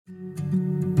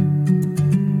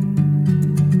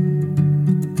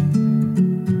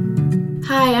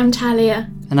Hi, I'm Talia.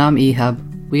 And I'm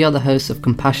Ihab. We are the hosts of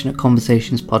Compassionate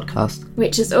Conversations podcast,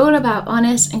 which is all about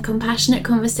honest and compassionate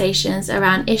conversations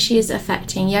around issues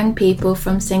affecting young people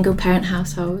from single-parent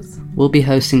households. We'll be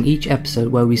hosting each episode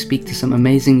where we speak to some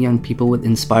amazing young people with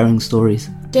inspiring stories.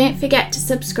 Don't forget to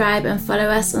subscribe and follow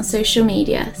us on social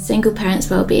media, Single Parents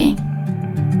Wellbeing.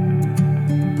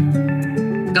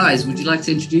 Guys, would you like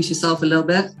to introduce yourself a little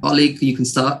bit? Ollie, you can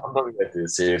start. I'm not going to go through the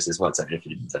serious. This might take a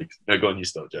few to take. No, go on, you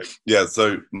start, Joe. Yeah,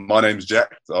 so my name's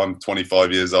Jack. I'm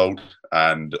 25 years old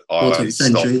and I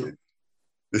started...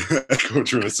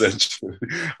 Quarter of a century.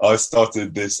 I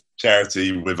started this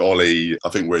charity with Ollie. I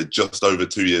think we're just over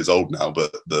 2 years old now,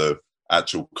 but the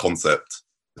actual concept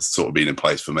has sort of been in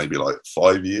place for maybe like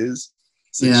 5 years,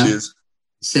 6 years.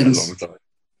 Since... A long time.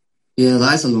 Yeah,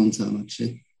 that is a long time,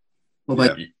 actually. What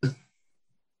about you?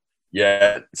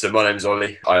 Yeah, so my name's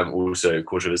Ollie. I am also a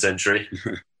quarter of a century.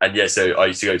 And yeah, so I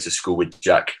used to go to school with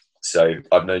Jack. So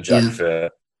I've known Jack for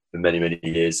many, many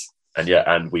years. And yeah,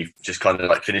 and we've just kind of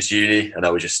like finished uni and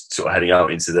now we're just sort of heading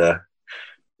out into the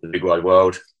big wide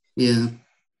world. Yeah.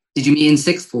 Did you meet in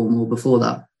sixth form or before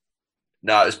that?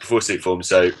 No, it was before sixth form.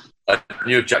 So I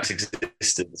knew of Jack's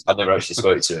existence. I never actually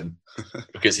spoke to him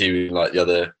because he was like the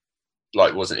other,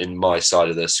 like wasn't in my side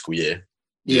of the school year.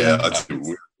 Yeah, I think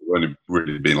we've only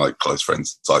really been like close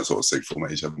friends, like sort of sixth form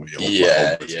age, haven't we?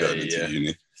 Yeah.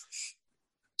 Uni.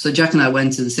 So Jack and I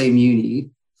went to the same uni,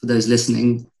 for those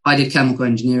listening. I did chemical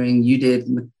engineering, you did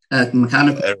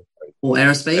mechanical or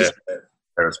aerospace?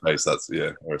 Aerospace,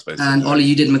 aerospace. And Ollie,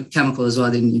 you did chemical as well,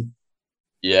 didn't you?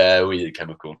 Yeah, we did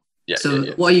chemical. Yeah.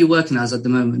 So what are you working as at the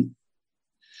moment?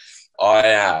 I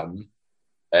am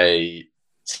a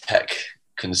tech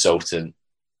consultant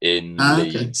in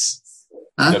Leeds.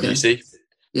 WC.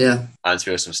 Yeah. And to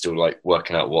be honest, I'm still like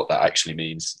working out what that actually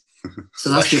means.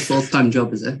 So that's your full-time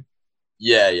job, is it?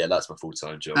 Yeah, that's my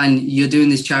full-time job. And you're doing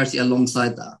this charity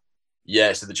alongside that?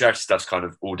 Yeah, so the charity stuff's kind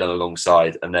of all done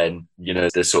alongside. And then, you know,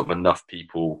 there's sort of enough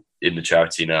people in the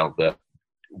charity now that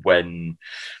when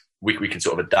we can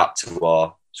sort of adapt to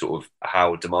our sort of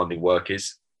how demanding work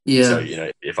is. Yeah. So, you know,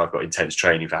 if I've got intense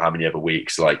training for how many other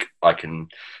weeks, like I can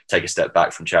take a step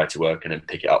back from charity work and then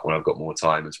pick it up when I've got more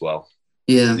time as well.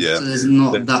 Yeah. So there's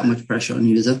not that much pressure on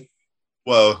you, is there?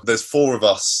 Well, there's 4 of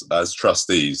us as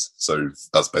trustees, so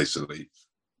that's basically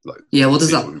like... Yeah, what does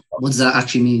that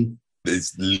actually mean?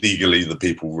 It's legally the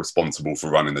people responsible for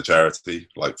running the charity,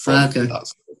 like from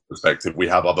that perspective. We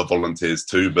have other volunteers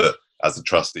too, but as a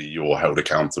trustee, you're held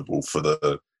accountable for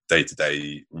the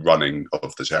day-to-day running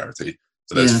of the charity.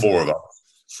 So there's 4 of us.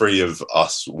 3 of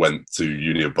us went to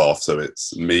Uni of Bath, so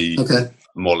it's me,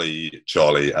 Molly,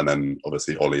 Charlie, and then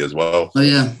obviously Ollie as well. Oh,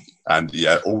 yeah. And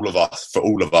yeah, for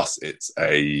all of us, it's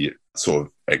a sort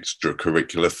of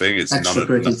extracurricular thing. It's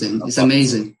extracurricular thing. It's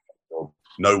amazing.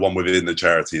 No one within the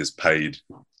charity is paid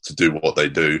to do what they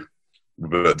do,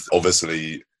 but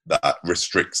obviously that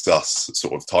restricts us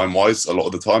sort of time-wise a lot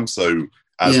of the time. So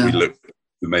as we look to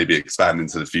maybe expand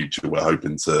into the future, we're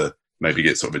hoping to maybe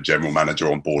get sort of a general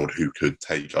manager on board who could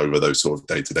take over those sort of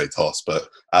day-to-day tasks. But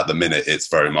at the minute, it's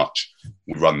very much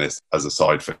we run this as a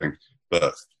side thing.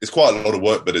 But it's quite a lot of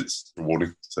work, but it's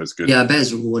rewarding, so it's good. Yeah, I bet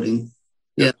it's rewarding.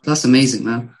 Yeah, that's amazing,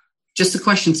 man. Just a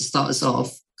question to start us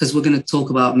off, because we're going to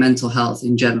talk about mental health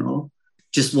in general,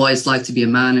 just what it's like to be a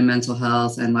man in mental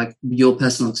health and like your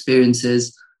personal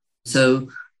experiences. So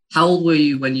how old were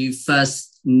you when you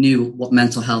first knew what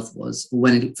mental health was, or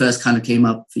when it first kind of came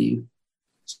up for you?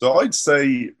 So I'd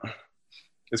say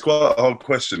it's quite a hard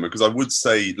question, because I would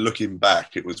say looking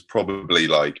back, it was probably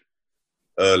like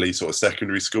early sort of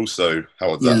secondary school. So how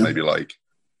old was that? Maybe like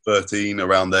 13,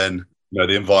 around then. You know,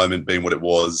 the environment being what it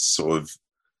was, sort of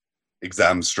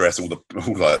exam stress, all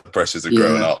the pressures of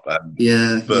growing up. And,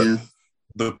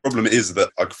 the problem is that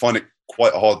I find it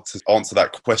quite hard to answer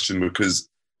that question, because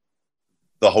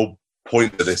the whole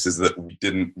point of this is that we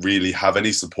didn't really have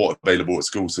any support available at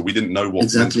school. So we didn't know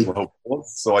what mental health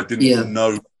was. So I didn't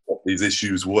know what these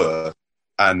issues were.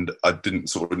 And I didn't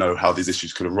sort of know how these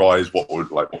issues could arise, what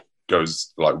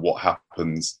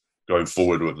happens going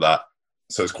forward with that.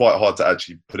 So it's quite hard to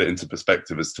actually put it into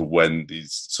perspective as to when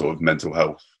these sort of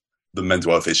the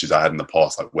mental health issues I had in the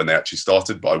past, like when they actually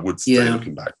started. But I would say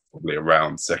looking back, probably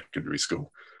around secondary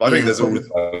school. But I think there's always,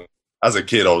 as a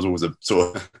kid, I was always a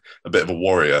sort of a bit of a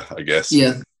warrior, I guess.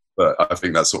 Yeah. But I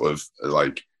think that sort of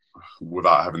like,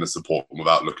 without having the support and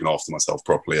without looking after myself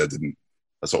properly, I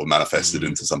sort of manifested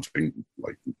into something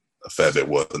like a fair bit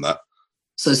worse than that.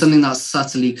 So something that's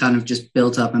subtly kind of just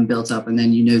built up, and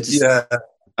then you notice. Yeah.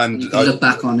 And you look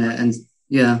back on it and,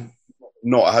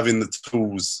 not having the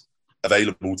tools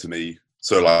available to me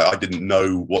So like I didn't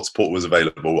know what support was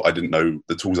available. I didn't know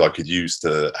the tools I could use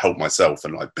to help myself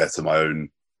and like better my own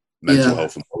mental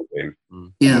health and well-being.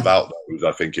 Yeah. Without those,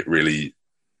 I think it really,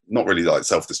 not really like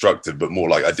self-destructive, but more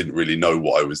like I didn't really know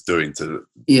what I was doing to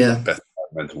better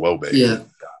my mental well-being. Yeah.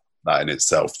 That in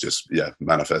itself just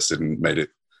manifested and made it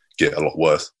get a lot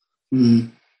worse.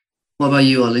 What about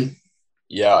you, Ollie?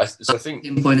 Yeah, so I think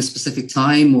pinpoint a specific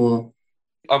time, or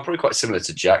I'm probably quite similar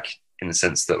to Jack in the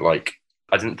sense that like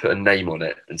I didn't put a name on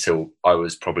it until I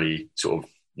was probably sort of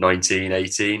 19,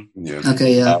 18. Yeah.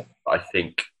 Okay, yeah. I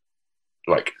think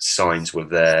like signs were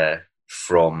there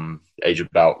from the age of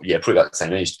about, probably about the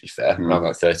same age, to be fair, around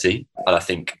like 13. And I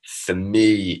think for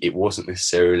me, it wasn't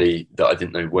necessarily that I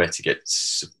didn't know where to get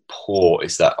support,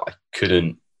 it's that I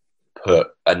couldn't put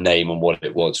a name on what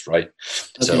it was, right? Okay,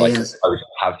 so like I would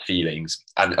have feelings.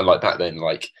 And like back then,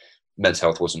 like mental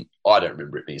health wasn't, I don't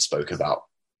remember it being spoken about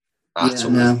at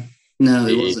all. No,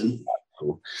 it wasn't.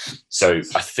 So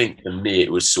I think for me,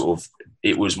 it was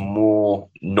more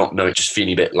not knowing, just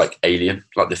feeling a bit like alien,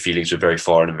 like the feelings were very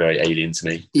foreign and very alien to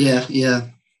me. Yeah, yeah.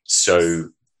 So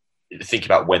think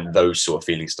about when those sort of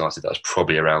feelings started, that was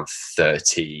probably around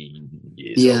 13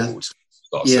 years old.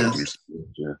 And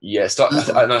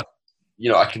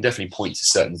I can definitely point to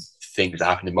certain things that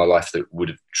happened in my life that would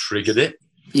have triggered it.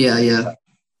 Yeah, yeah.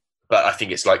 But I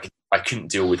think it's like I couldn't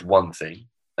deal with one thing.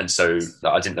 And so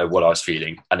I didn't know what I was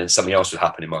feeling. And then something else would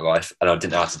happen in my life and I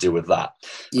didn't know how to deal with that.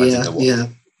 Yeah.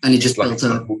 And it just built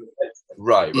up.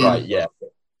 Right.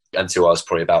 Until I was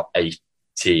probably about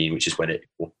 18, which is when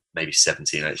or maybe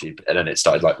 17 actually. And then it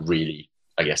started like really,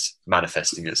 I guess,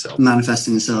 manifesting itself.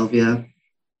 Yeah.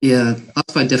 Yeah,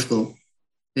 that's quite difficult.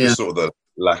 Yeah. Just sort of the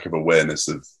lack of awareness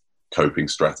of coping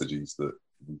strategies that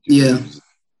use.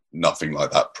 Nothing like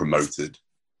that promoted.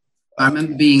 I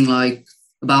remember being like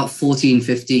about 14,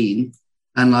 15,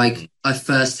 and like I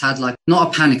first had like not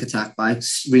a panic attack, but I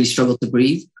really struggled to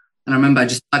breathe. And I remember I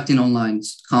just typed in online,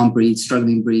 can't breathe,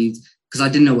 struggling to breathe, because I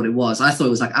didn't know what it was. I thought it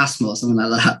was like asthma or something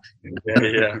like that.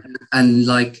 Yeah. And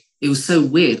like it was so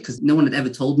weird because no one had ever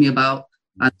told me about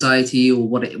anxiety or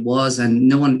what it was, and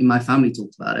no one in my family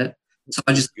talked about it. So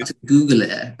I just had to Google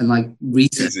it and like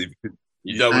research.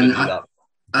 You don't want to do that.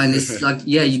 And it's like,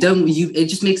 it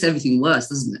just makes everything worse,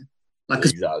 doesn't it? Like,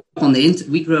 because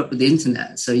we grew up with the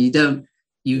internet, so you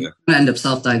end up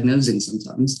self-diagnosing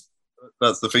sometimes.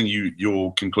 That's the thing.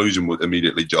 Your conclusion would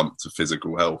immediately jump to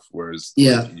physical health, whereas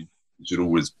you should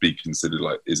always be considered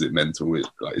like, is it mental?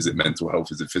 Is it mental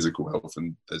health? Is it physical health?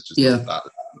 And there's just that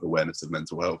awareness of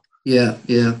mental health. Yeah,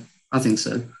 I think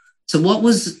so. So, what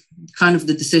was kind of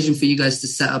the decision for you guys to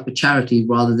set up a charity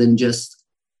rather than just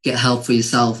get help for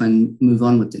yourself and move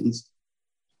on with things?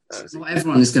 Not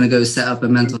everyone is going to go set up a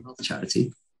mental health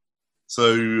charity.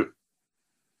 So,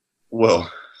 I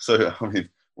mean,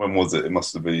 when was it? It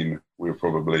must have been, we were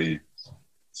probably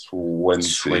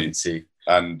 20.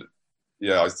 And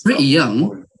pretty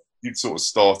young. You'd sort of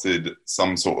started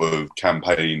some sort of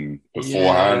campaign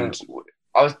beforehand. Yeah.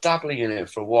 I was dabbling in it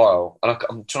for a while. And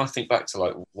I'm trying to think back to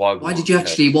like, why did you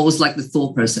actually, what was like the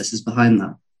thought processes behind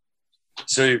that?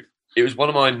 So it was one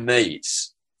of my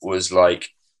mates was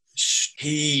like,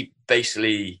 he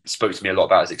basically spoke to me a lot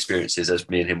about his experiences as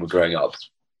me and him were growing up.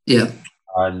 Yeah.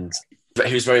 And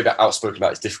he was very outspoken about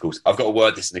his difficulties. I've got to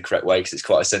word this in the correct way because it's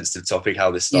quite a sensitive topic, how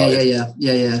this started. Yeah.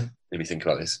 Let me think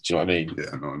about this. Do you know what I mean?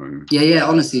 Yeah, no. Yeah,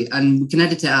 honestly. And we can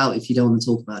edit it out if you don't want to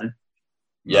talk about it.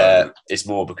 Yeah, it's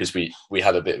more because we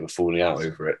had a bit of a falling out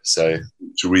over it. So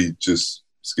should we just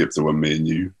skip to when me and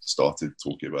you started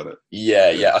talking about it?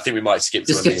 Yeah. I think we might skip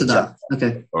to that.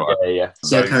 Okay. All right. Yeah.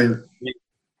 So carry on.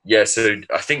 Yeah, so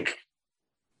I think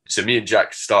me and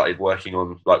Jack started working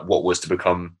on like what was to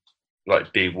become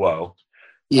like Be Well.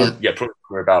 Probably we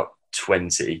were about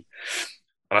 20.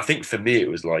 And I think for me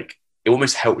it was like it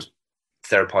almost helped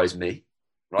therapize me,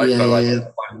 right? By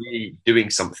me doing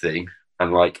something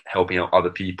and like helping out other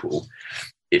people,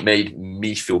 it made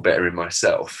me feel better in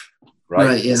myself, right?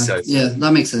 Right, yeah. So,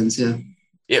 that makes sense, yeah.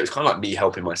 Yeah, it was kind of like me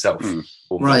helping myself.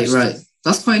 Right.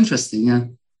 That's quite interesting, yeah.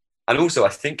 And also, I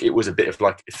think it was a bit of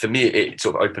like, for me, it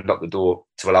sort of opened up the door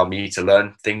to allow me to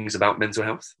learn things about mental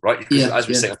health, right? Because as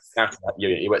we say,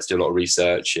 you had to do a lot of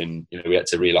research and, we had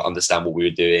to really like, understand what we were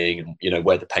doing and,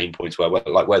 where the pain points were,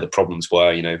 where the problems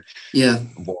were,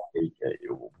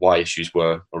 why issues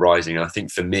were arising. And I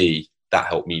think for me, that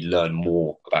helped me learn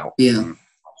more about myself.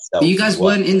 But you guys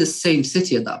weren't in the same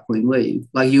city at that point, were you?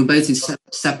 Like you were both in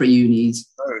separate unis.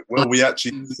 Well, we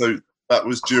actually... That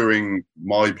was during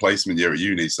my placement year at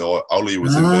uni. So Ollie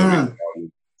was in Birmingham.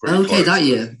 Okay, that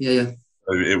year. Yeah.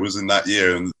 So it was in that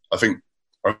year. And I think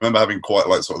I remember having quite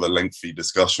like sort of a lengthy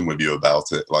discussion with you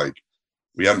about it. Like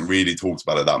we hadn't really talked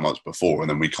about it that much before, and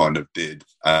then we kind of did.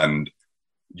 And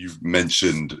you've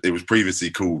mentioned it was previously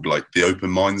called like the Open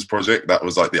Minds Project. That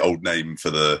was like the old name for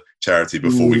the charity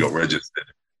before we got registered.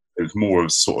 It was more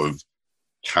of sort of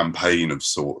campaign of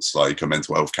sorts, like a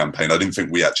mental health campaign. I didn't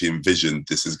think we actually envisioned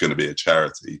this is going to be a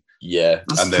charity. Yeah.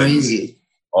 That's and then crazy.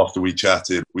 After we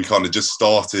chatted, we kind of just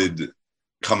started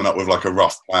coming up with like a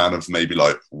rough plan of maybe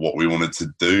like what we wanted to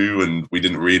do, and we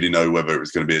didn't really know whether it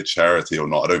was going to be a charity or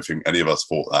not. I don't think any of us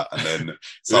thought that. And then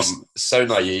so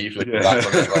naive looking back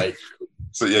on it, like.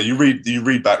 So yeah, you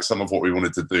read back some of what we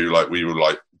wanted to do. Like we were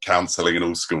like counselling in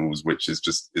all schools, which is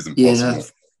just isn't possible from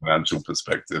a financial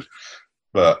perspective.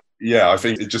 But yeah, I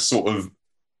think it just sort of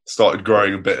started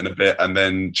growing a bit, and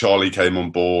then Charlie came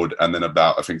on board, and then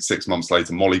about I think 6 months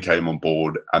later, Molly came on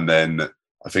board, and then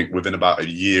I think within about a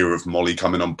year of Molly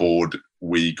coming on board,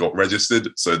 we got registered.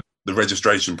 So the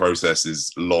registration process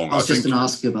is long. I was just going to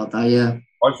ask you about that. Yeah,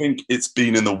 I think it's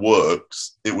been in the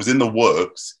works. It was in the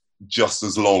works just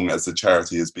as long as the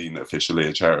charity has been officially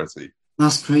a charity.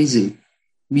 That's crazy.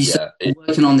 We started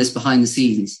working on this behind the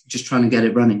scenes, just trying to get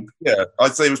it running. Yeah,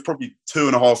 I'd say it was probably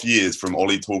 2.5 years from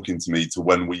Ollie talking to me to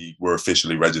when we were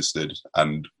officially registered,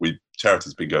 and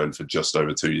charity's been going for just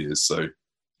over 2 years. So,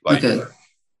 like,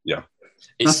 yeah,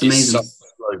 that's amazing. It's such a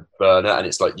slow burner, and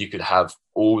it's like you could have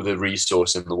all the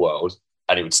resource in the world,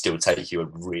 and it would still take you a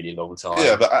really long time.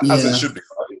 Yeah, but as it should be,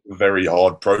 it's a very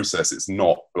hard process. It's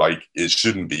not like it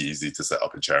shouldn't be easy to set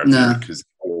up a charity because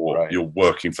you're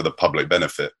working for the public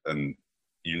benefit, and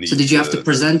you need. So did you have to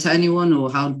present to anyone,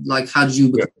 or how did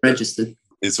you become registered?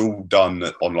 It's all done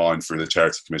online through the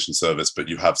Charity Commission service, but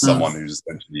you have someone who's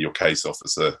essentially your case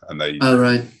officer, and they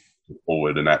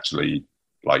forward and actually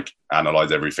like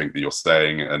analyze everything that you're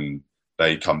saying, and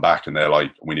they come back and they're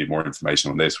like, we need more information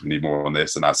on this, we need more on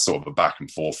this, and that's sort of a back and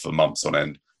forth for months on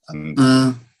end,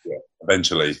 and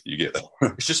eventually you get there.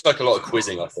 It's just like a lot of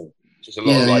quizzing, I think. Just a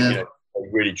lot of like, you know,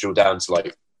 really drill down to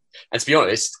like, and to be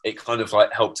honest, it kind of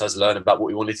like helped us learn about what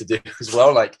we wanted to do as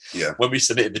well. Like when we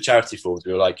submitted the charity forms,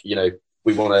 we were like, you know,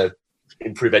 we want to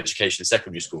improve education in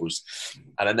secondary schools,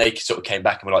 and then they sort of came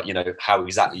back and were like, you know, how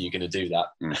exactly are you going to do that?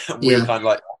 We were kind of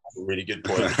like, that's a really good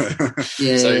point.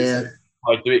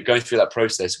 By going through that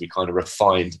process, we kind of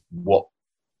refined what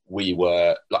we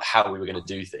were like, how we were going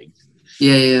to do things.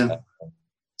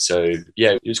 So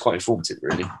yeah, it was quite informative,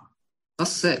 really.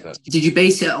 That's sick. Did you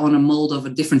base it on a mold of a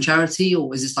different charity,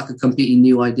 or is this like a completely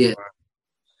new idea?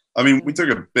 I mean, we took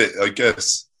a bit, I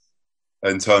guess,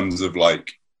 in terms of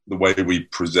like the way we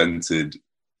presented,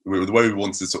 the way we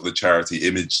wanted sort of the charity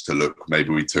image to look. Maybe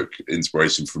we took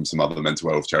inspiration from some other mental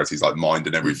health charities, like Mind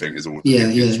and Everything is all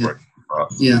inspiration for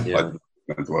us. Like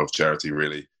mental health charity,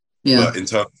 really. But in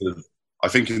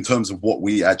terms of what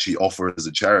we actually offer as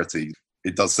a charity,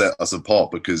 it does set us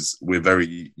apart because we're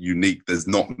very unique. There's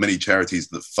not many charities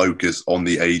that focus on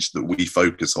the age that we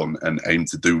focus on and aim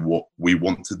to do what we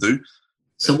want to do.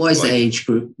 So why is the age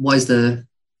group?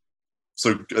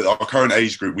 So our current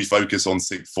age group, we focus on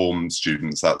sixth form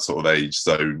students, that sort of age.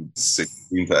 So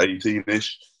 16 to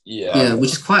 18-ish. Yeah,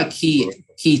 which is quite a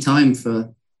key time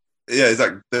for... Yeah,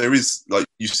 exactly. There is, like,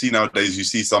 you see nowadays, you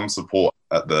see some support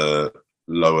at the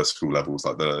lower school levels,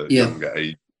 like the younger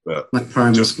age. But like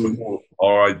primary school.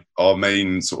 Our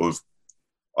main sort of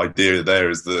idea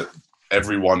there is that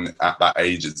everyone at that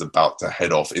age is about to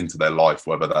head off into their life,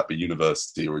 whether that be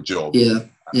university or a job.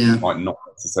 Might not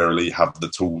necessarily have the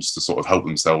tools to sort of help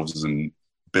themselves and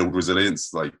build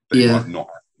resilience. Like they might not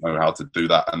know how to do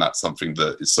that, and that's something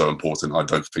that is so important. I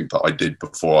don't think that I did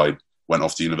before I went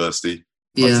off to university.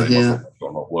 I got a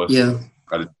lot worse.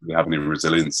 I didn't really have any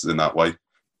resilience in that way.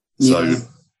 So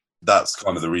that's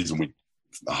kind of the reason we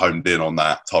honed in on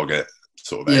that target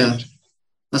sort of age.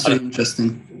 That's really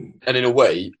interesting. And in a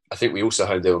way, I think we also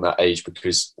honed in on that age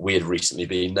because we had recently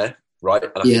been there, right?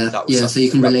 And I think that was so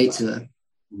you can relate to it.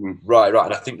 Right.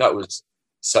 And I think that was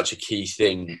such a key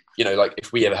thing. You know, like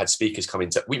if we ever had speakers come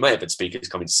into, we may have had speakers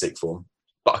come into sixth form,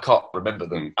 but I can't remember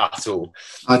them at all.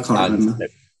 I can't remember.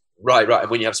 Right. And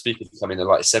when you have speakers come in and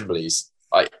like assemblies,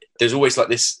 there's always like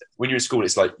this, when you're in school,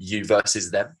 it's like you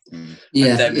versus them. And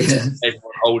them is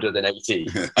everyone older than 18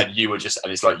 and you were just,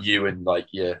 and it's like you and like,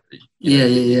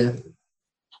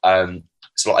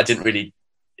 so I didn't really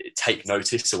take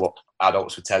notice of what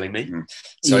adults were telling me.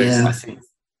 So I think,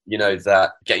 you know,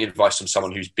 that getting advice from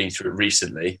someone who's been through it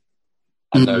recently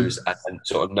and knows and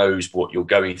sort of knows what you're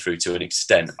going through to an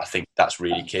extent, I think that's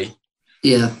really key.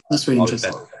 Yeah, that's really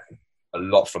interesting. A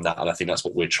lot from that, and I think that's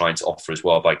what we're trying to offer as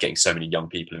well by getting so many young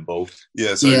people involved.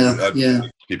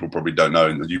 People probably don't know,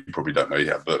 and you probably don't know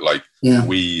yet, but like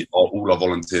we are, all our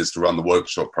volunteers to run the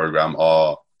workshop program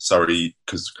are Surrey,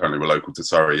 because currently we're local to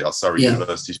Surrey, are Surrey Yeah.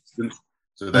 University students.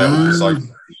 So they're all psych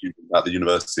at the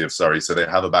University of Surrey. So they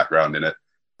have a background in it,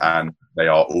 and they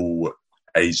are all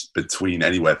aged between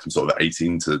anywhere from sort of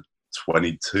 18 to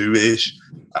 22-ish.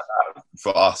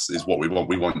 For us is what we want.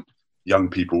 We want young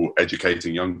people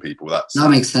educating young people. That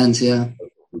makes sense, yeah.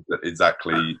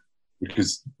 Exactly,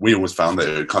 because we always found that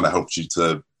it kind of helps you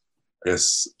to, I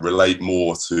guess, relate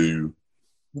more to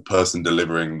the person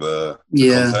delivering the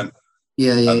content.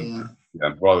 Yeah.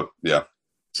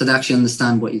 So they actually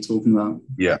understand what you're talking about.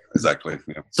 Yeah, exactly.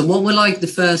 Yeah. So what were like the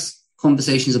first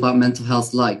conversations about mental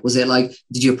health like? Was it like,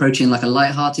 did you approach it in like a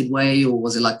light-hearted way, or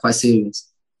was it like quite serious?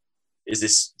 Is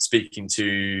this speaking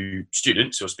to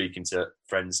students or speaking to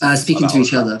friends? Speaking to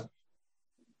each other.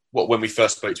 What, when we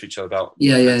first spoke to each other about?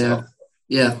 Yeah.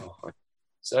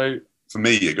 So for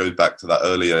me, it goes back to that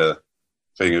earlier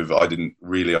thing of I didn't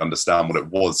really understand what it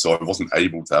was, so I wasn't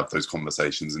able to have those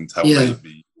conversations until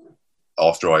maybe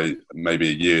after maybe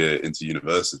a year into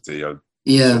university, I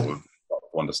sort of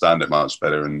understand it much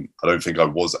better. And I don't think I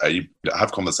was able to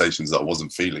have conversations that I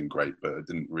wasn't feeling great, but I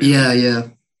didn't really.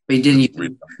 But you didn't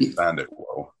really understand it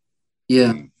well.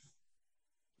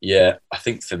 Yeah, I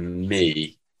think for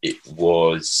me it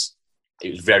was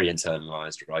very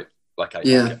internalized, right? Like I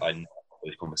know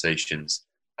those conversations,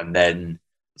 and then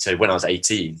so when I was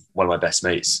 18, one of my best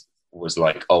mates was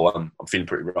like, "Oh, I'm feeling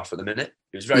pretty rough at the minute."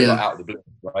 It was very like, out of the blue,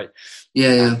 right?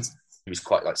 And he was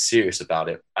quite like serious about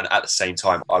it, and at the same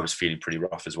time, I was feeling pretty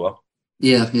rough as well.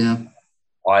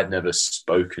 I'd never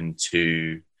spoken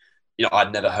to.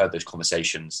 I'd never heard those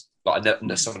conversations. Like,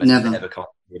 someone had never come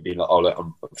up to me and been like, "Oh, look,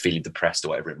 I'm feeling depressed," or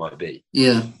whatever it might be.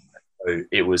 So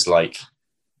it was like,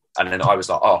 and then I was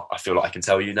like, "Oh, I feel like I can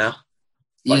tell you now."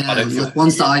 Like, I don't feel like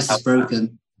once the ice is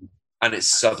broken. And it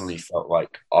suddenly felt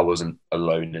like I wasn't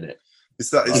alone in it.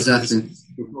 It's not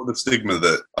the stigma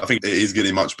that, I think it is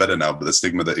getting much better now, but the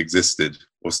stigma that existed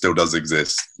or still does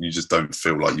exist, you just don't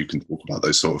feel like you can talk about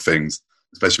those sort of things,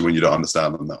 especially when you don't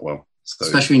understand them that well. So,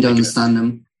 especially when you don't understand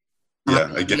them.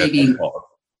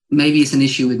 Maybe it's an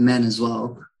issue with men as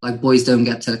well. Like, boys don't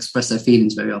get to express their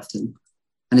feelings very often,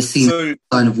 and it seems a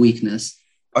sign of weakness.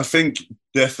 I think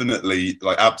definitely,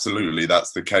 like, absolutely,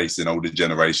 that's the case in older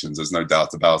generations. There's no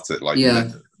doubt about it. Like,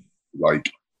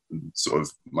 like sort of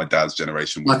my dad's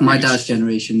generation. Like my dad's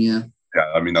generation, yeah.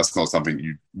 I mean, that's not something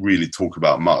you really talk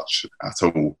about much at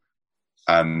all.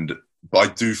 But I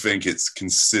do think it's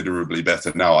considerably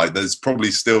better now. There's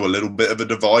probably still a little bit of a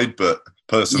divide, but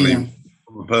personally,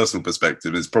 from a personal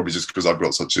perspective, it's probably just because I've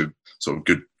got such a sort of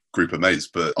good group of mates,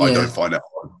 but I don't find it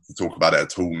hard to talk about it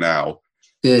at all now.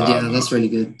 Good, that's really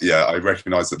good. Yeah, I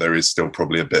recognise that there is still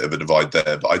probably a bit of a divide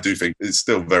there, but I do think it's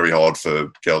still very hard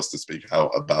for girls to speak out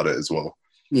about it as well.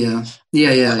 Yeah.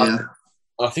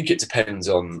 I think it depends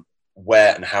on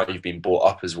where and how you've been brought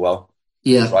up as well.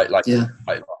 Yeah. Right. Like,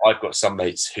 I've got some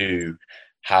mates who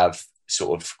have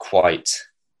sort of quite,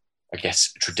 I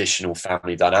guess, traditional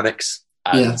family dynamics,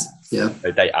 and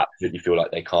they absolutely feel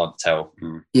like they can't tell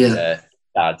their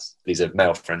dads. These are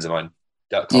male friends of mine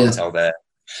that can't tell their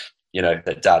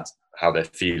dad how they're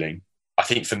feeling. I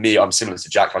think for me, I'm similar to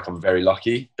Jack. Like, I'm very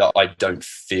lucky that I don't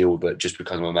feel that just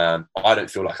because I'm a man, I don't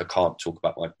feel like I can't talk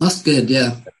about my. That's good,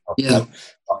 yeah.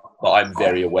 But I'm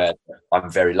very aware that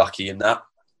I'm very lucky in that,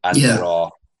 and there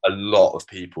are a lot of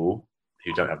people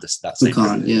who don't have that same.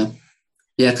 Can't,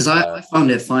 because I found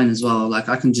it fine as well. Like,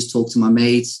 I can just talk to my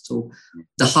mates.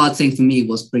 The hard thing for me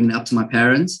was bringing it up to my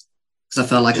parents, because I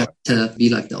felt like I had to be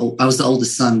like I was the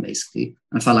oldest son, basically,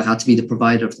 and I felt like I had to be the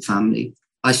provider of the family.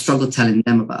 I struggled telling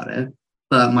them about it,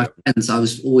 but my friends, I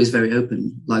was always very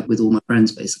open, like with all my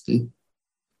friends, basically.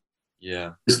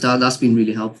 Yeah, that's been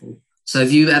really helpful. So,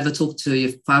 have you ever talked to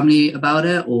your family about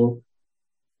it, or?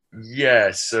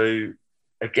 Yeah. So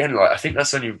again, like, I think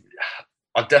that's only.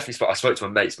 I spoke to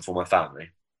my mates before my family.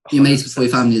 100%. Your mates before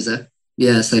your family, is it?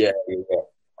 Yeah. So. Yeah.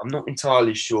 I'm not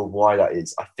entirely sure why that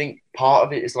is. I think part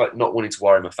of it is like not wanting to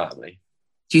worry my family.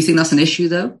 Do you think that's an issue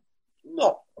though?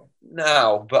 Not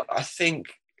now, but I think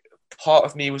part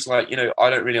of me was like, I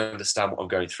don't really understand what I'm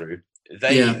going through.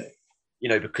 They,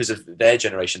 because of their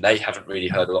generation, they haven't really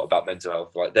heard a lot about mental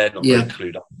health. Like, they're not very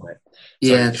clued up on it.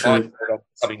 So if I heard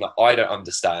something that I don't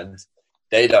understand,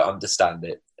 they don't understand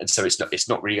it, and so it's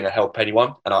not really going to help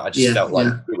anyone. And I just felt like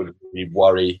it would really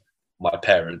worry my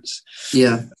parents.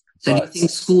 Yeah. So do you think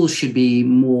schools should be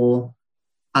more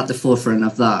at the forefront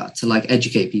of that to like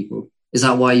educate people? Is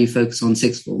that why you focus on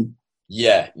sixth form?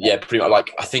 Yeah, pretty much.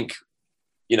 Like, I think,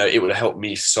 it would have helped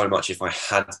me so much if I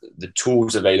had the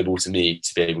tools available to me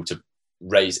to be able to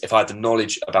if I had the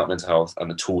knowledge about mental health and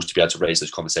the tools to be able to raise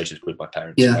those conversations with my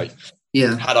parents, Yeah. right?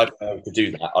 Yeah. Had I been able to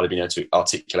do that, I'd have been able to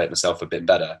articulate myself a bit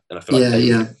better. And I feel like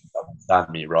they would understand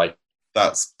me, right?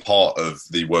 That's part of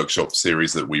the workshop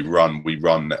series that we run. We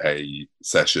run a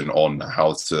session on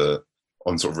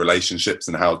on sort of relationships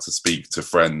and how to speak to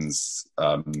friends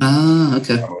about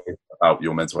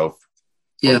your mental health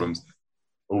problems.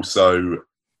 Also,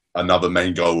 another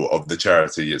main goal of the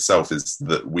charity itself is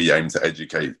that we aim to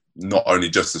educate not only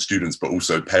just the students, but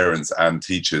also parents and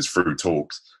teachers through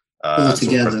talks. All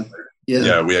together.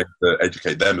 We aim to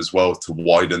educate them as well to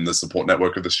widen the support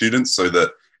network of the students so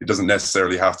that it doesn't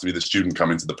necessarily have to be the student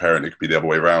coming to the parent. It could be the other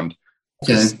way around.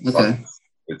 Okay. It's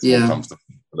more comfortable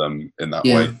for them in that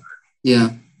way. Yeah.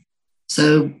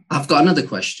 So I've got another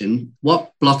question.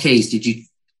 What blockades did you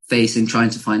face in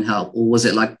trying to find help? Or was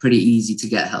it like pretty easy to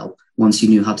get help once you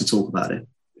knew how to talk about it?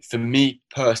 For me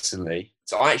personally,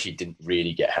 so I actually didn't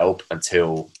really get help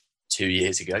until 2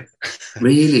 years ago.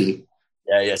 Really?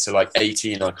 Yeah. So like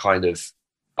 18, I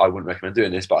wouldn't recommend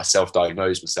doing this, but I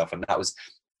self-diagnosed myself. And that was,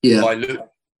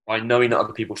 by knowing that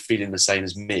other people feeling the same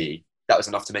as me, that was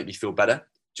enough to make me feel better.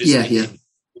 Feeling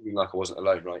like I wasn't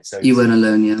alone, right? So you weren't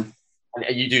alone, yeah.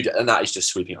 And you do, and that is just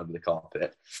sweeping under the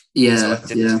carpet. Yeah, so I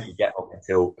didn't really get help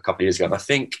until a couple of years ago. And I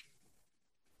think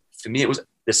for me,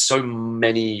 there's so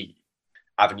many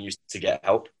avenues to get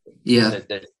help. Yeah.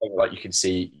 Like you can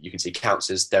see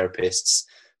counsellors, therapists,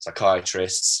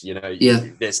 psychiatrists,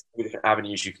 there's different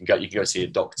avenues you can go. You can go see a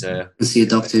doctor. See a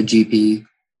doctor, GP.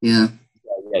 Yeah,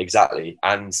 exactly.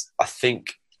 And I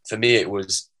think for me, it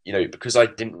was, because I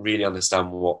didn't really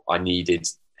understand what I needed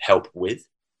help with.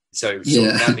 So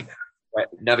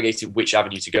navigating which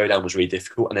avenue to go down was really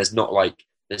difficult. And there's not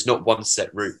one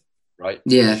set route, right?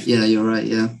 Yeah, you're right,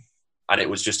 yeah. And it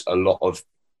was just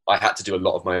I had to do a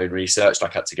lot of my own research.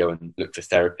 Like I had to go and look for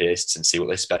therapists and see what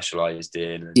they specialised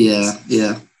in. And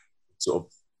sort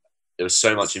of, there was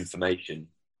so much information.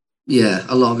 Yeah,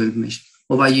 a lot of information.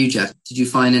 What about you, Jack? Did you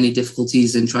find any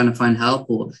difficulties in trying to find help,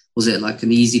 or was it like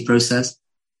an easy process?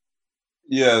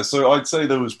 Yeah, so I'd say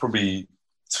there was probably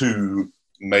two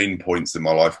main points in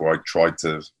my life where I tried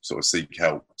to sort of seek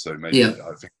help. So maybe I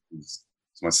think it was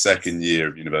my second year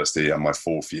of university and my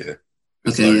fourth year.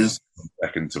 Okay,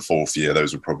 second to fourth year,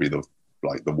 those were probably the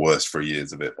worst 3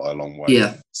 years of it by a long way.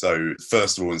 Yeah. So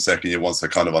first of all, in second year, once I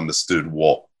kind of understood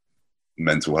what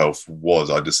mental health was,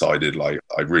 I decided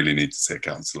I really need to see a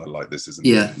counsellor. This isn't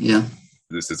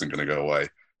this isn't going to go away.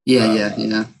 So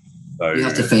you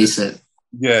have to face it.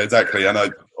 Yeah, exactly. And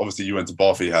obviously you went to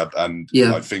Bath Ihab, and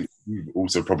I think you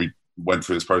also probably went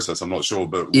through this process. I'm not sure,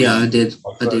 but I did.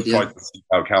 I tried to seek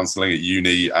out counselling at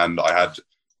uni, and I had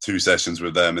 2 sessions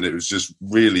with them, and it was just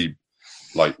really,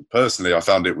 personally, I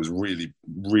found it was really,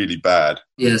 really bad.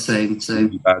 Yeah, same.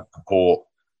 Really bad support.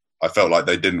 I felt like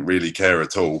they didn't really care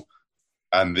at all.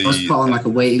 And I was put on a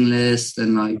waiting list,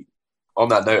 and on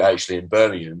that note, actually, in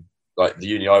Birmingham, the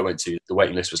uni I went to, the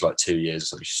waiting list was 2 years or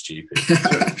something stupid.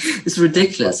 It's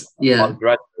ridiculous. I'm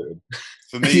graduating.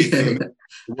 For me, it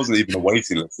wasn't even a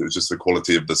waiting list. It was just the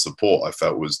quality of the support I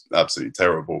felt was absolutely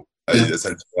terrible.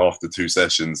 Essentially, after 2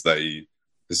 sessions, they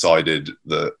decided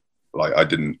that I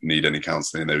didn't need any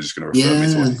counselling. They were just going to refer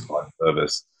me to a psychiatrist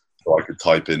service, so I could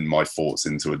type in my thoughts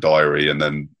into a diary, and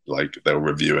then they'll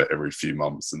review it every few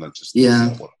months, and that's just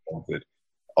not what I wanted.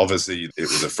 Obviously, it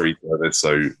was a free service,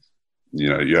 so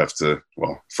you have to.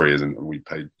 Well, free isn't. We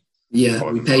paid. Yeah,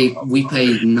 we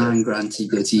paid $9,000 to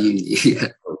go to uni.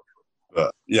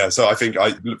 But so I think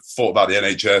I thought about the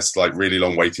NHS, really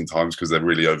long waiting times because they're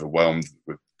really overwhelmed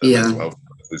with the mental health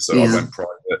services. So I went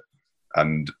private,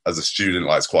 and as a student,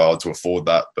 it's quite hard to afford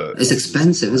that. But it's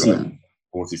expensive, isn't it?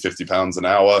 £40-50 an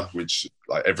hour, which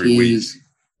every week.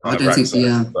 I don't think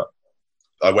so. But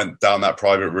I went down that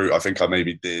private route. I think I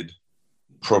maybe did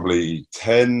probably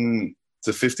 10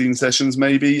 to 15 sessions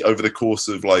maybe over the course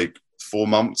of 4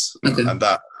 months. Okay. And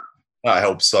that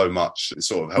helped so much. It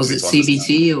sort of helped me to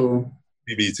CBT or?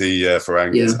 CBT, for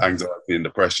anxiety and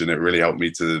depression. It really helped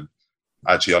me to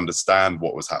actually understand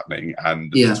what was happening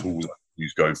and the tools I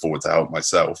use going forward to help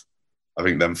myself. I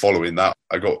think then following that,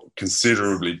 I got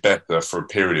considerably better for a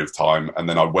period of time, and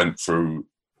then I went through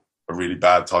a really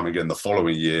bad time again the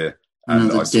following year, and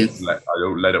I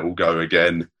let it all go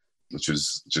again, which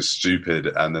was just stupid.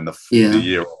 And then the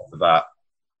year after that,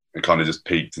 it kind of just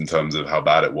peaked in terms of how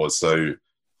bad it was. So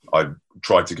I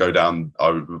tried to go down.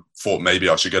 I thought maybe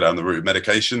I should go down the route of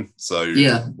medication. So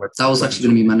that was actually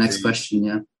going to be my next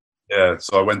question. Yeah,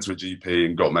 so I went to a GP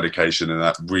and got medication, and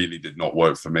that really did not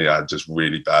work for me. I had just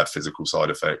really bad physical side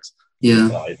effects. Yeah.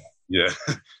 I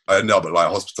ended up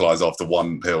hospitalised after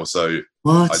 1 pill. So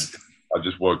what? I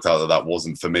just worked out that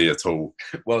wasn't for me at all.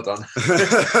 Well done.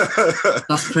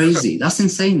 That's crazy. That's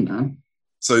insane, man.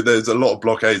 So there's a lot of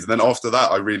blockades. And then after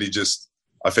that,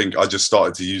 I think I just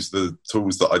started to use the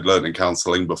tools that I'd learned in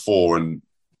counselling before, and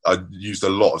I used a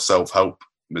lot of self-help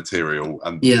material.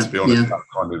 And to be honest, that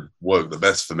kind of worked the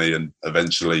best for me. And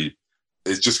eventually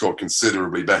it's just got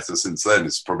considerably better since then.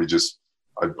 It's probably just,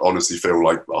 I honestly feel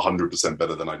like 100%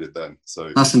 better than I did then.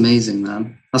 So that's amazing,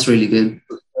 man. That's really good.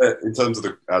 In terms of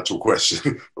the actual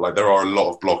question, like there are a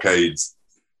lot of blockades,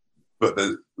 but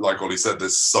like Ollie said,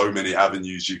 there's so many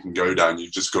avenues you can go down.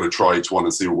 You've just got to try each one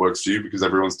and see what works for you, because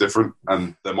everyone's different,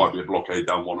 and there might be a blockade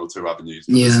down one or two avenues.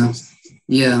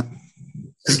 Yeah.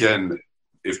 Again,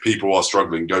 if people are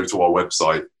struggling, go to our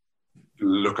website,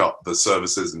 look up the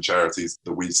services and charities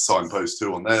that we signpost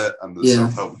to on there, and the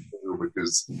self-help material,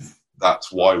 because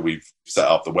that's why we've set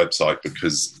up the website,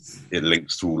 because it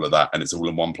links to all of that and it's all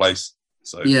in one place.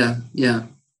 So yeah,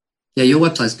 your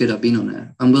website's good. I've been on it,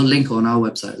 and we'll link on our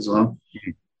website as well.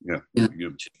 Yeah.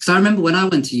 Because I remember when I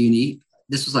went to uni,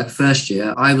 this was like first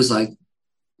year, I was like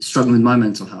struggling with my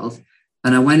mental health,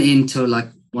 and I went into like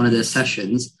one of their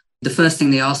sessions. The first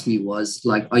thing they asked me was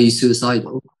like, "Are you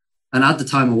suicidal?" And at the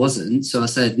time I wasn't, so I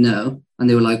said no, and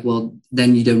they were like, "Well,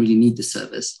 then you don't really need the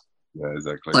service." Yeah,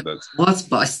 exactly. Like, what?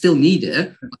 But I still need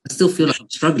it. I still feel like I'm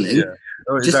struggling. Yeah.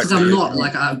 Oh, exactly. Just because I'm not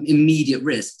like at immediate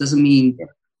risk doesn't mean,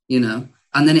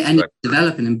 And then it ended up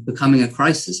developing and becoming a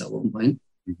crisis at one point.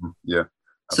 Mm-hmm. Yeah.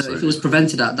 So Absolutely. if it was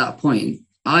prevented at that point,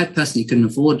 I personally couldn't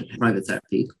afford private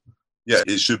therapy. Yeah,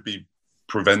 it should be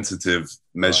preventative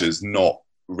measures, not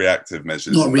reactive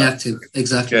measures. Not reactive,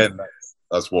 exactly. Again,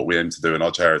 that's what we aim to do in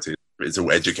our charity. It's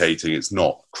all educating. It's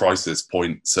not crisis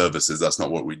point services. That's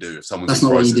not what we do. If someone's that's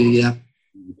not what you do, yeah.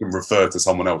 You can refer to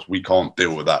someone else. We can't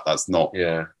deal with that. That's not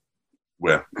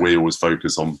where we always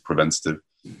focus on preventative.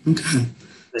 Okay.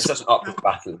 It's such an uphill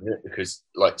battle, isn't it? Because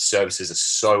like services are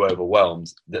so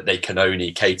overwhelmed that they can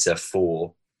only cater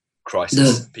for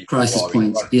crisis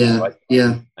points. Yeah, right?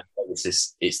 Yeah. And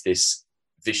it's this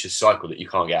vicious cycle that you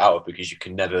can't get out of, because you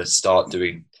can never start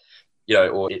doing,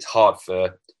 or it's hard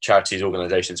for charities,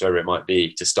 organisations, wherever it might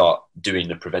be, to start doing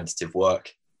the preventative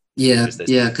work. Yeah,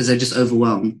 because they're just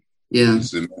overwhelmed. Yeah.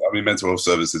 I mean, mental health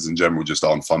services in general just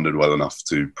aren't funded well enough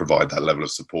to provide that level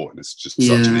of support, and it's just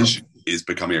such an issue. It is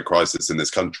becoming a crisis in this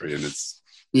country, and it's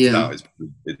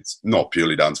not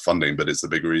purely down to funding, but it's a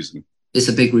big reason. It's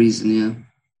a big reason,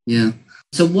 yeah.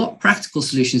 So what practical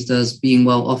solutions does Being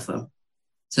Well offer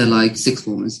to like sixth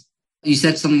formers? You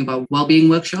said something about wellbeing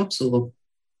workshops, or?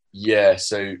 Yeah,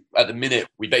 so at the minute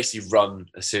we basically run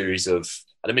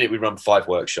we run 5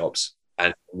 workshops,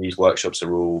 and these workshops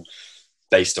are all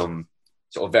based on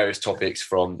sort of various topics,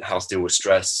 from how to deal with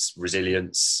stress,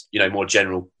 resilience, more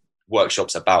general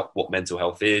workshops about what mental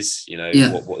health is,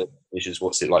 what the conditions,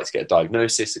 what's it like to get a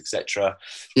diagnosis, etc.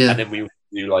 And then we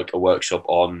do like a workshop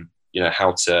on,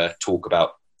 how to talk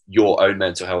about your own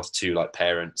mental health to like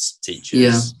parents,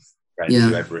 teachers, friends,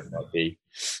 whoever it might be.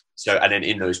 So, and then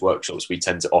in those workshops, we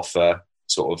tend to offer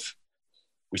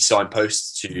we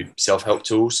signpost to self-help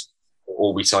tools,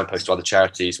 or we signpost to other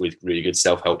charities with really good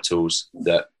self-help tools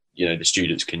that, the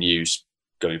students can use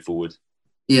going forward.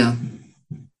 Yeah.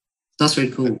 That's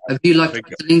really cool. Have you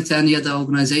linked to any other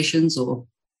organisations, or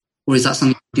is that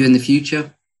something you do in the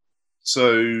future?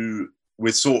 So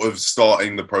we're sort of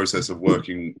starting the process of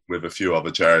working with a few other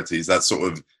charities.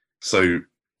 So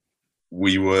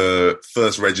we were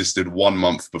first registered 1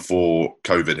 month before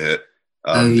COVID hit.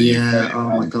 Oh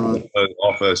my God.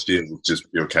 Our first year was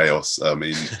just pure chaos. I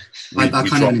mean, I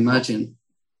can't even imagine.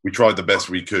 We tried the best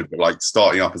we could, but like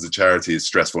starting up as a charity is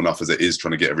stressful enough as it is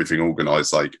trying to get everything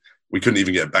organised. Like we couldn't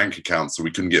even get a bank account, so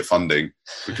we couldn't get funding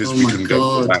because we couldn't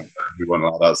go to the bank. We weren't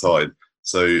allowed outside.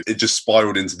 So it just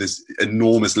spiraled into this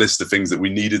enormous list of things that we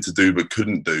needed to do but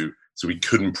couldn't do. So we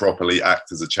couldn't properly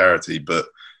act as a charity, but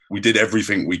we did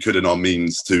everything we could in our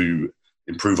means to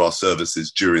improve our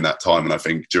services during that time. And I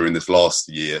think during this last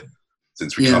year,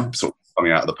 since we sort of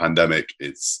coming out of the pandemic,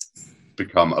 it's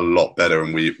become a lot better,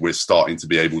 and we're starting to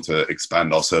be able to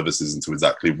expand our services into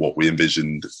exactly what we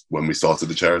envisioned when we started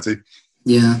the charity.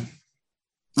 Yeah,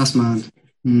 that's mad.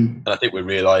 And I think we're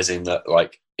realising that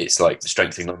it's like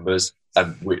strengthening numbers,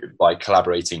 and by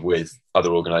collaborating with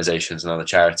other organisations and other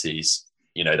charities,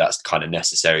 that's kind of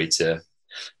necessary to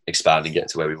expand and get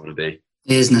to where we want to be.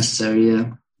 It is necessary,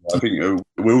 yeah. I think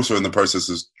we're also in the process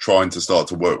of trying to start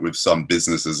to work with some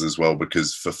businesses as well,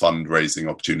 because for fundraising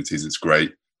opportunities, it's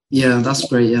great. Yeah, that's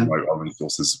great, yeah. Our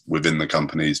resources within the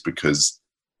companies, because,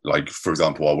 for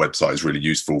example, our website is really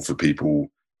useful for people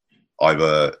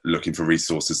either looking for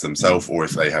resources themselves, or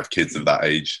if they have kids of that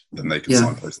age, then they can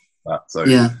signpost that. So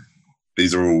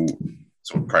these are all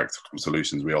sort of practical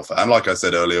solutions we offer. And like I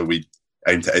said earlier, we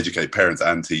aim to educate parents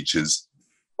and teachers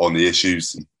on the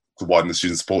issues to widen the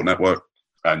student support network.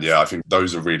 And I think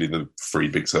those are really the three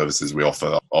big services we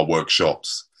offer: our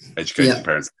workshops, educating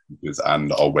parents and teachers,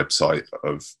 and our website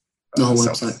of the whole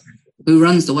website. Who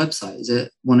runs the website? Is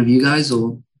it one of you guys,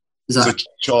 or is that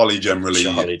Charlie generally?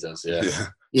 Charlie does,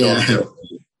 Charlie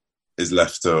is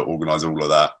left to organise all of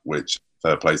that, which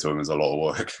fair play to him is a lot of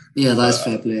work. Yeah, that's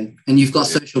fair play. And you've got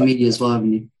social media as well,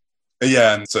 haven't you?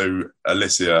 Yeah, and so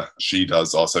Alicia, she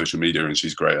does our social media, and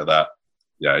she's great at that.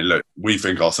 Yeah, look, we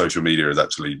think our social media is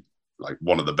actually like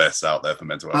one of the best out there for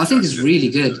mental health. I think it's really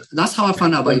good. That's how I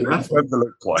found out about your raffle.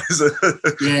 Look-wise.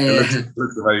 It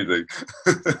looks amazing.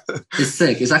 It's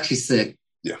sick. It's actually sick.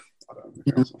 Yeah.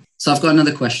 So I've got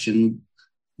another question.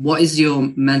 What is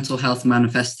your mental health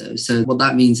manifesto? So what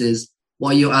that means is,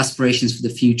 what are your aspirations for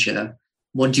the future?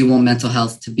 What do you want mental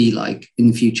health to be like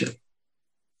in the future?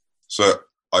 So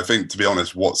I think, to be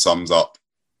honest, what sums up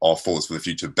our thoughts for the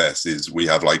future best is we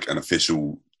have like an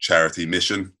official charity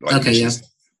mission.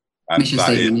 And mission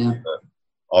statement,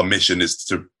 our mission is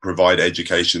to provide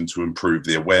education to improve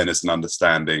the awareness and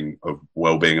understanding of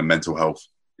well-being and mental health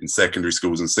in secondary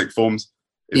schools and sixth forms,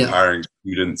 empowering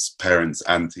students, parents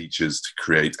and teachers to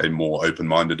create a more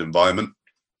open-minded environment.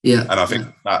 Yeah. And I think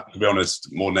that, to be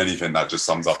honest, more than anything, that just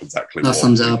sums up exactly that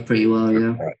sums it up pretty well,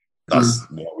 That's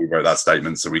what we wrote that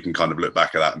statement, so we can kind of look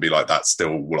back at that and be like, that's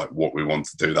still like what we want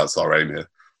to do. That's our aim here.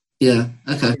 Yeah.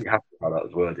 Okay. You have to how that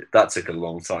was worded. That took a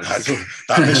long time.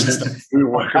 We were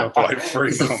working on for like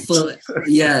 3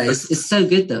 months. It's so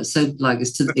good though. So like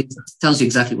it tells you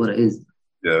exactly what it is.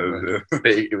 Yeah. But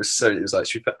it was like,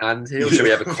 should we put "and" here, or should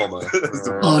we have a comma?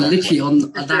 Literally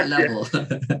on at that level.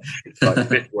 Like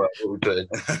bit work, what we're doing.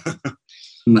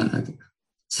 Mad.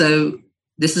 So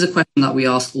this is a question that we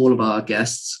ask all of our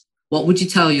guests. What would you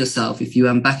tell yourself if you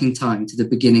went back in time to the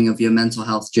beginning of your mental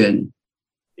health journey?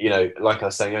 You know, like I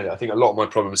was saying earlier, I think a lot of my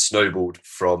problems snowballed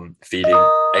from feeling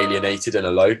alienated and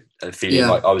alone, and feeling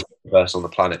like I was the person on the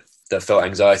planet that felt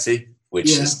anxiety,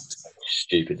 which is a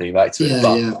stupid thing back to it.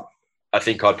 But I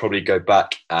think I'd probably go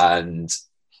back and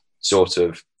sort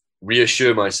of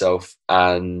reassure myself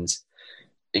and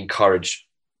encourage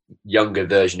younger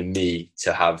version of me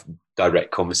to have direct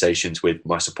conversations with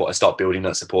my support. I start building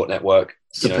that support network.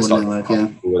 Support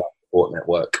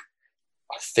network.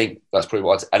 I think that's probably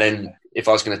what and then if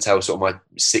I was going to tell sort of my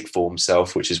sixth form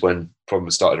self, which is when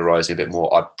problems started arising a bit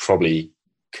more, I'd probably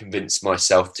convince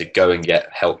myself to go and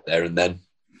get help there and then.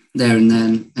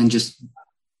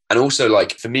 And also,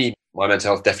 like, for me, my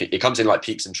mental health definitely, it comes in like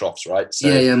peaks and troughs, right?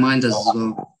 So, mine does as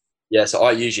well. Yeah, so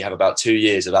I usually have about 2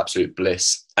 years of absolute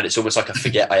bliss, and it's almost like I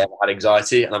forget I ever had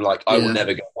anxiety, and I'm like, I will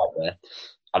never go back there.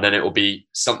 And then it will be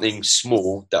something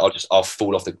small that I'll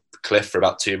fall off the cliff for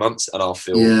about 2 months, and I'll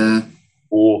feel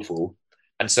awful.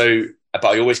 And so, but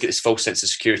I always get this false sense of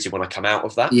security when I come out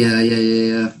of that. Yeah.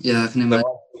 I can imagine.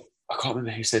 I can't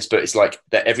remember who says, but it's like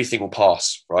that everything will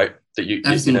pass, right? That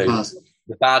everything will pass.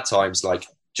 The bad times, like,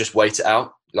 just wait it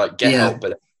out, like get help,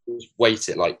 but wait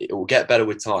it, like it will get better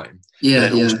with time.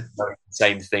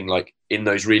 Same thing, like in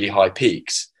those really high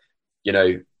peaks, you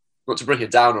know, not to bring it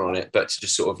down on it, but to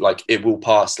just sort of like it will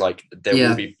pass. Like there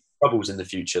will be troubles in the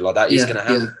future, like that is going to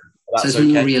happen. So it's a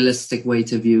more realistic way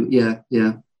to view.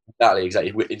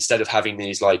 Exactly. Instead of having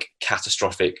these like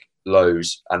catastrophic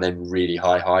lows and then really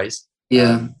high highs. Sort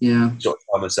of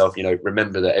tell myself, you know,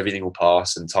 remember that everything will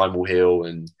pass and time will heal,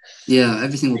 and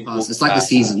everything will pass. It's like the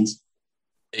seasons.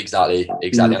 Exactly.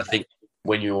 And I think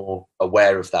when you're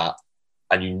aware of that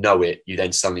and you know it, you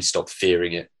then suddenly stop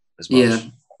fearing it as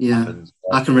much.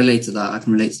 I can relate to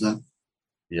that.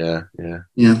 Yeah.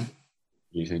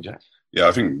 You think, Jack? Yeah,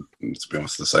 I think, to be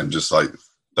honest, the same. Just like,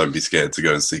 don't be scared to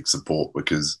go and seek support,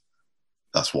 because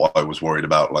that's what I was worried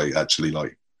about. Like, actually,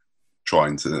 like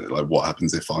trying to, like, what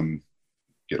happens if I'm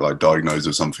get like diagnosed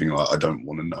with something like I don't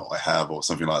want to know I have, or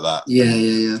something like that.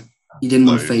 You didn't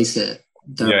want to face it.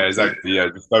 Yeah, exactly. Yeah,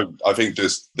 I think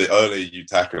just the earlier you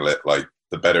tackle it, like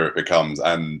the better it becomes.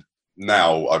 And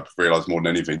now I've realised more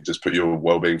than anything, just put your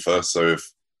well-being first. So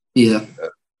if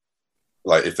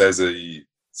there's a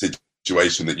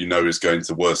situation that you know is going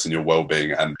to worsen your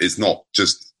well-being, and it's not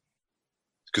just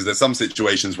because there's some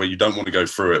situations where you don't want to go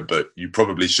through it, but you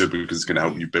probably should, because it's going to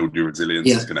help you build your resilience.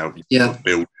 It's going to help you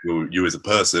build you as a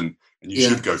person, and you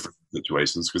should go through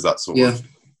situations, because that's sort of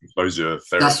exposure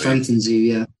therapy. That strengthens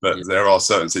you, But there are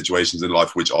certain situations in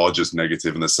life which are just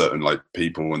negative, and there's certain like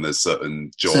people, and there's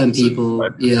certain jobs, certain people,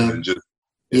 and just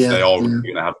if they are really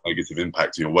going to have a negative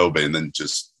impact on your well-being, then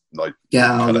just like get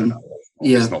out of them.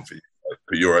 It's not for you.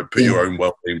 Like, put your own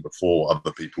well-being before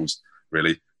other people's,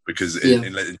 really, because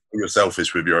in you're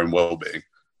selfish with your own well-being,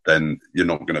 then you're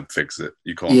not going to fix it.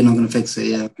 You're not going to fix it,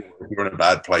 yeah. If you're in a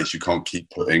bad place, you can't keep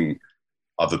putting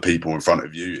other people in front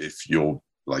of you if you're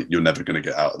never going to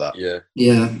get out of that.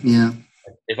 Yeah.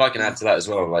 If I can add to that as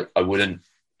well, like I wouldn't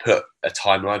put a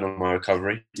timeline on my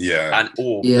recovery. Yeah.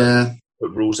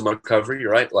 Put rules on my recovery,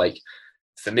 right? Like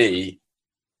for me,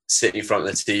 sitting in front of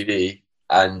the TV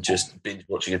and just binge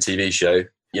watching a TV show,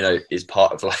 is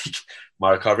part of like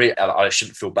my recovery, and I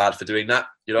shouldn't feel bad for doing that.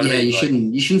 You know what I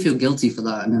mean? You shouldn't feel guilty for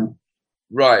that. No.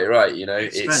 Right.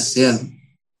 Stress,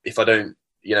 if I don't,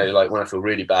 like when I feel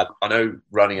really bad, I know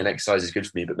running and exercise is good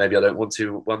for me, but maybe I don't want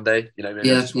to one day.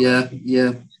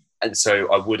 Yeah. And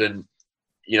so I wouldn't.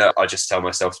 I just tell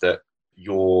myself that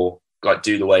you're like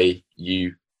do the way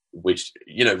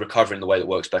recover in the way that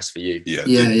works best for you.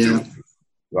 Yeah.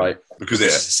 Right, because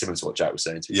it's similar to what Jack was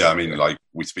saying. I mean, like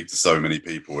we speak to so many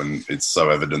people, and it's so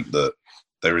evident that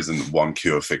there isn't one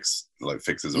cure fixes.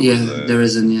 There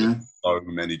isn't. Yeah, so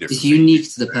many different. It's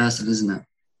unique to the person, isn't it?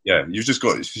 Yeah, you've just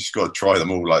got to try them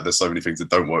all. Like there's so many things that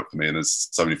don't work for me, and there's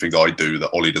so many things I do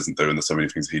that Ollie doesn't do, and there's so many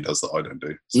things he does that I don't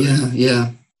do. So.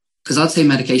 Yeah. Because I'd say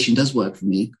medication does work for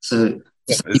me. So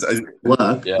it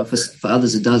work, but for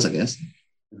others it does, I guess.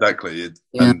 Exactly.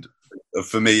 And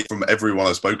for me, from everyone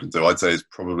I've spoken to, I'd say it's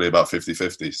probably about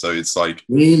 50-50. So it's like,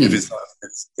 really? if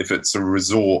it's a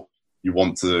resort you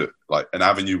want to, like an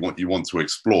avenue you want to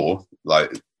explore,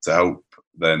 like to help,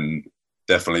 then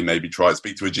definitely maybe try it.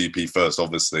 Speak to a GP first,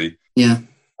 obviously. Yeah.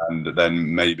 And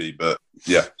then maybe, but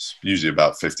yeah, it's usually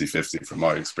about 50-50 from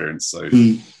my experience. So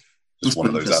just one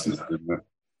of those avenues, isn't it?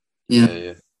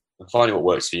 Yeah. And finding what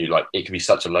works for you, like it can be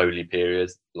such a lonely period.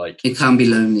 Like it can be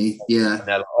lonely, yeah. And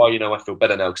they're like, I feel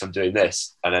better now because I'm doing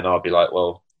this, and then I'll be like,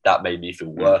 well, that made me feel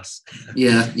worse.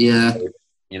 Yeah. So,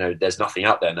 there's nothing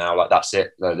out there now. Like that's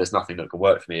it. No, there's nothing that can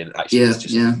work for me. And actually, it's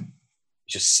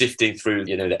just sifting through,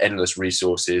 the endless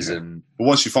resources. And but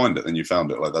once you find it, then you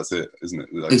found it. Like that's it, isn't it?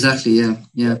 Like, exactly. Yeah.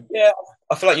 Yeah.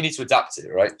 I feel like you need to adapt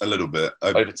it, right? A little bit.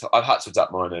 Over time, I've had to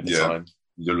adapt mine over time.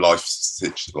 Your life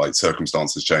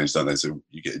circumstances change, don't they? So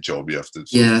you get a job, you have to.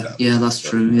 That's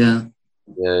true. Yeah.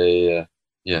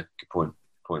 Good point.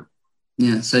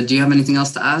 Yeah. So, do you have anything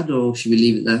else to add, or should we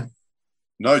leave it there?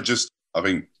 No, just I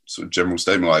think sort of general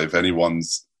statement. Like, if anyone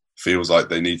feels like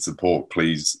they need support,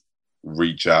 please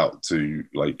reach out to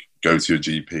go to your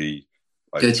GP.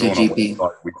 Go to your GP.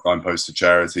 We signpost to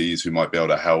charities who might be able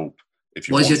to help.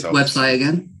 What is your website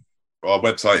again? Our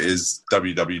website is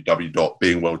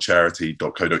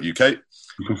www.beingwellcharity.co.uk.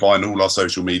 You can find all our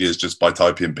social medias just by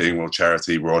typing Being Well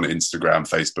Charity. We're on Instagram,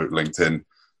 Facebook, LinkedIn.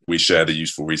 We share the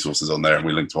useful resources on there, and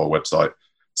we link to our website.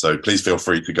 So please feel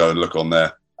free to go and look on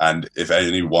there. And if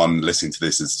anyone listening to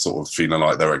this is sort of feeling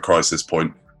like they're at crisis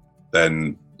point,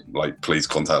 then please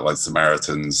contact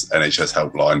Samaritans, NHS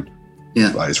helpline.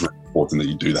 Yeah. It's really important that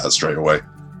you do that straight away.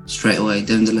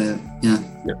 Don't delay it. Yeah.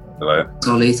 Delay it.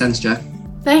 Ollie, thanks, Jack.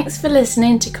 Thanks for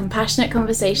listening to Compassionate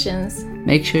Conversations.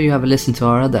 Make sure you have a listen to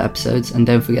our other episodes and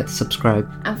don't forget to subscribe.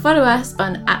 And follow us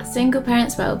on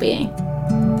 @SingleParentsWellbeing.